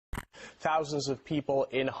Thousands of people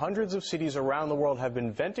in hundreds of cities around the world have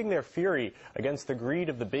been venting their fury against the greed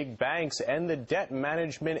of the big banks and the debt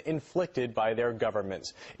management inflicted by their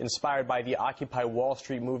governments. Inspired by the Occupy Wall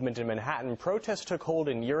Street movement in Manhattan, protests took hold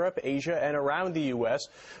in Europe, Asia, and around the U.S.,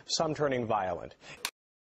 some turning violent.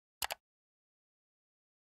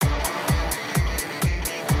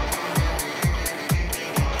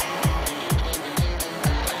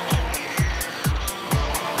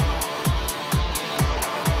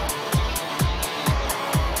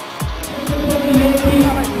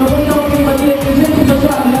 Non vogliamo prima dire che i centri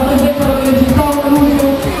sociali rappresentano delle città una luce,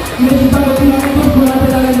 le città continuamente oscurate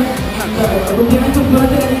dagli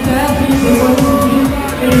interessi, dei politici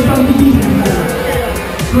e dei partiti.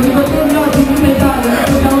 Con i governi oggi in Italia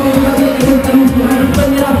dobbiamo vedere che questa luce non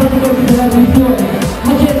risparmierà proprio per la transizione,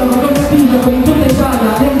 ma chiedono come Pisa come in tutta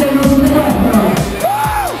Italia renderlo tutte quattro.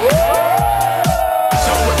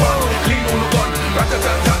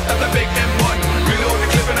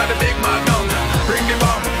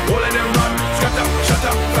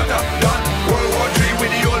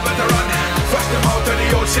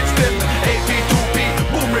 System, AP, 2P,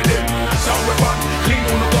 boom rhythm. Sound weapon, clean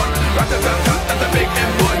on the gun. Rat-a-tat-tat, that's a big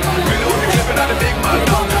M1. Reload the clip and out the big man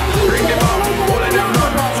gun. Bring them out, all of them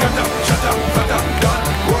run. Scatter, shut up, fat up, done.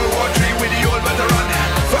 World War III with the old veteran.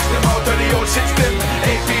 Flush them out of the old system.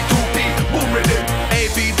 AP, 2P, boom rhythm.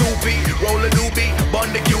 AP, 2P, roll a doobie, bun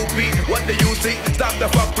the QP. What do you see? Stop the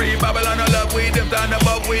fuckery. Babylon, I love with them, down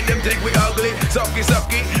above with them. Think we ugly, sucky,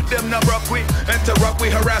 sucky. Them not rough with, interrupt, we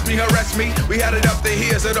harass me. We had it up to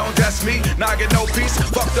here, so don't test me. Now I get no peace,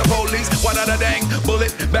 fuck the police. What out of dang,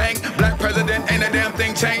 bullet, bang. Black president, ain't a damn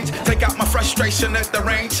thing changed. Take out my frustration at the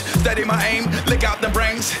range. Steady my aim, lick out the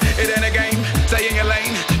brains. It ain't a game, stay in your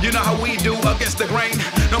lane. You know how we do against the grain.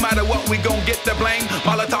 No matter what, we gon' get the blame.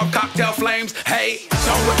 Molotov cocktail flames, hey.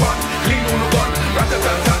 So we're fun, clean on the gun.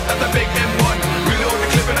 Rat-a-tat-tat.